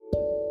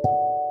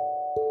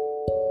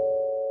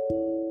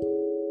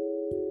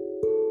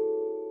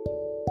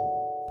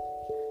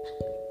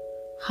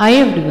Hi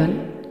everyone,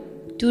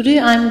 today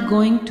I am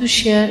going to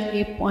share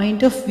a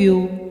point of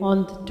view on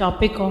the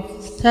topic of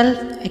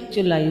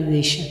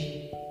self-actualization.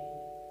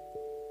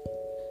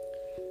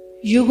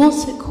 युगों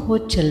से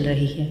खोज चल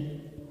रही है.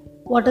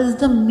 What is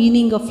the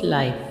meaning of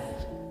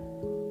life?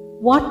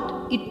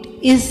 What it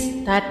is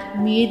that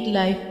made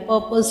life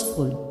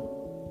purposeful?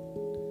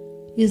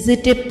 Is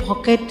it a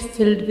pocket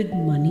filled with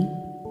money?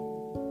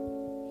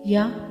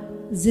 या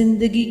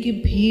जिंदगी की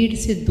भीड़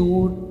से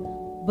दूर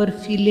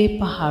बर्फीले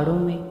पहाड़ों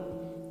में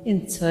इन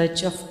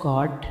सर्च ऑफ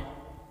गॉड,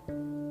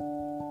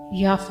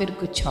 या फिर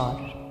कुछ और?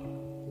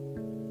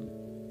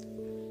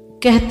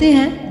 कहते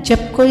हैं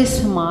जब कोई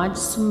समाज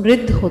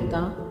समृद्ध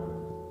होता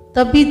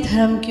तभी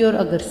धर्म की ओर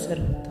अग्रसर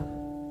होता.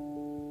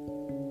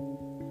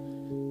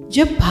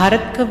 जब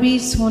भारत कभी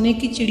सोने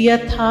की चिड़िया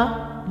था,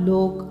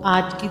 लोग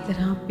आज की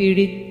तरह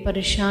पीड़ित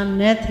परेशान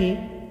न थे,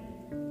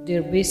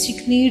 their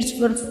basic needs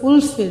were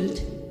fulfilled,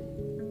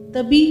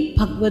 तभी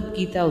भगवद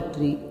गीता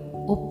उतरी,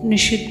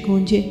 उपनिषद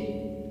गूंजे,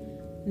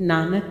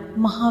 नानक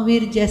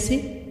महावीर जैसे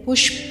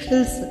पुष्प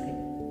खिल सके.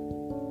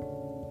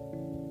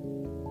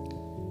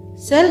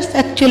 Self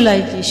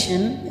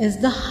actualization is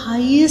the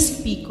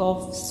highest peak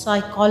of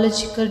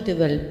psychological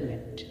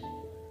development,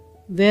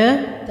 where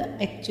the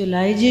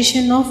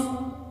actualization of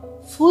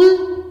full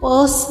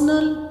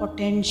personal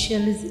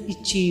potential is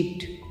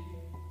achieved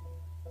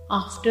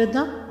after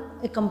the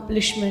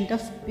accomplishment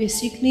of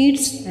basic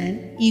needs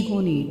and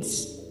ego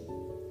needs.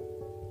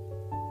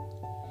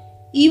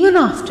 Even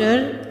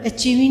after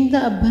achieving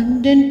the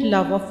abundant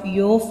love of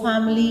your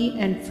family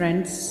and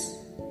friends,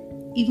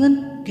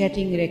 even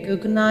getting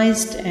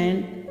recognized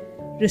and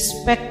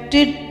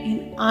respected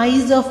in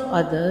eyes of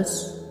others,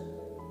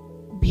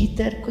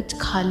 भीतर कुछ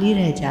खाली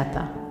रह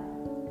जाता,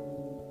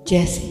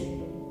 जैसे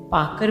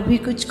पाकर भी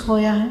कुछ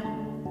खोया है.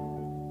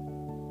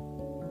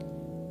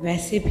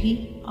 वैसे भी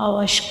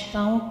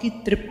आवश्यकताओं की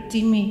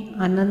तृप्ति में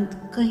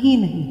आनंद कहीं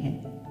नहीं है.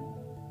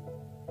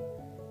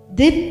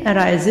 Then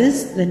arises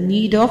the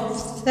need of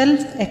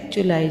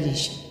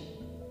self-actualization.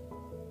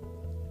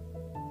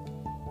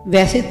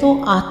 वैसे तो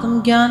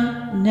आत्मज्ञान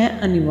न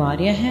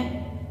अनिवार्य है,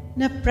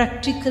 न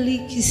प्रैक्टिकली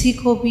किसी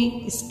को भी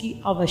इसकी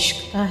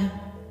आवश्यकता है.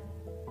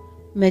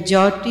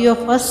 Majority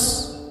of us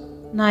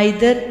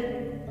neither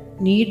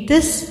need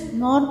this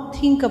nor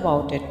think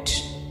about it.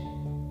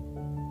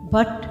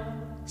 But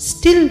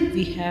still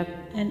we have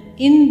an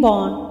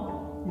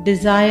inborn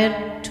desire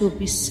to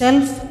be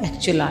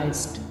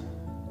self-actualized.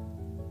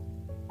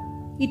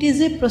 It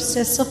is a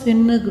process of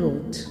inner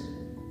growth,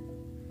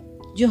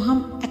 जो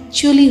हम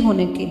एक्चुअली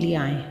होने के लिए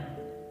आए हैं.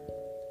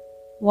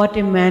 What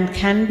a man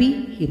can be,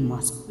 he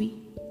must be.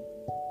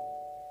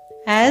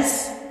 As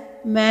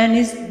man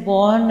is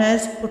born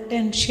as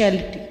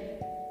potentiality,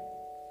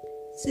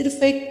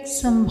 सिर्फ एक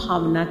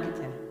संभावना की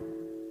तरह,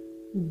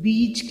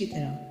 बीज की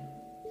तरह.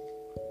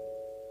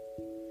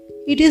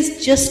 It is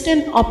just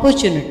an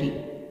opportunity.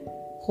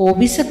 हो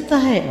भी सकता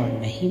है और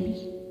नहीं भी.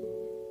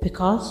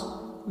 Because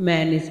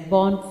man is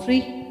born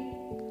free.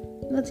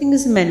 Nothing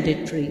is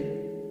mandatory.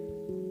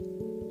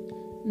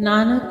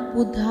 Nanak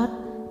Buddha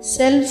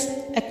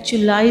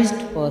self-actualized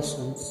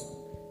persons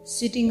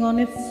sitting on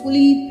a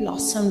fully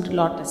blossomed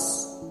lotus.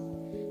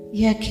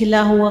 यह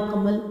खिला हुआ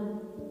कमल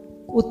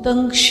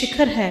उतंग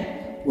शिखर है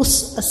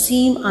उस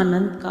असीम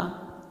आनंद का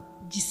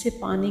जिसे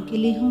पाने के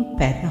लिए हम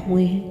पैदा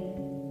हुए हैं.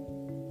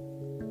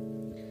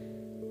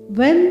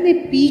 When the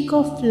peak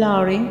of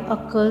flowering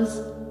occurs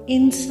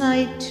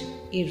inside,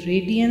 a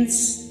radiance,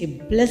 a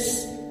bliss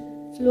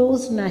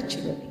flows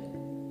naturally.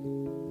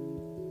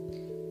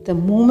 The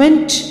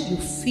moment you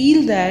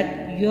feel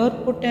that your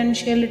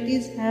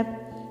potentialities have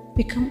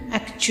become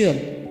actual,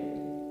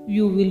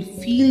 you will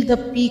feel the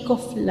peak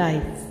of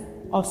life,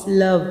 of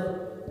love,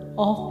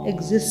 of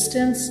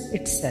existence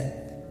itself.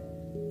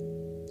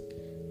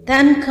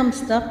 Then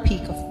comes the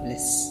peak of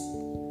bliss.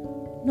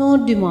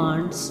 No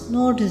demands,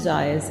 no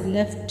desires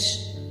left.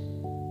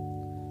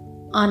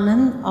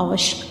 आनंद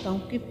आवश्यकताओं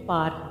के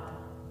पार.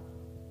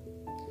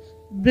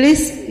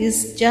 Bliss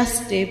is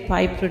just a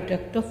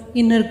byproduct of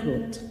inner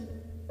growth.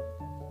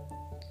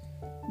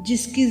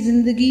 जिसकी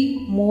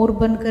जिंदगी मोर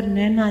बनकर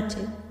न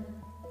नाचे,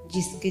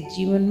 जिसके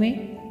जीवन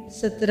में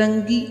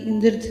सतरंगी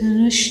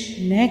इंद्रधनुष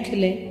न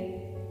खिले,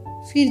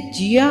 फिर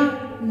जिया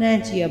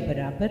न जिया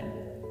बराबर.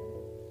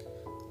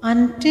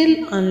 Until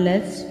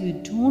unless you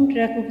don't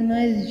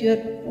recognize your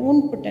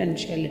own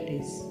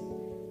potentialities,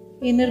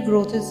 inner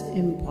growth is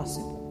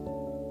impossible.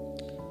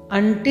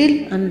 Until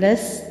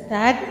unless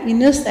that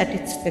inner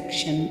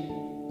satisfaction,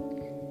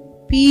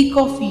 peak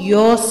of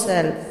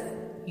yourself,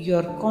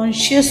 your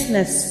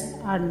consciousness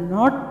are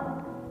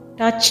not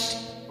touched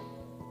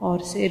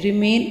or say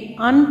remain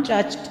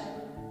untouched,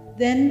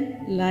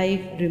 then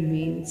life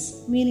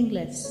remains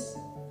meaningless.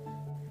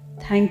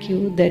 Thank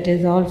you. That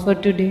is all for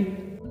today.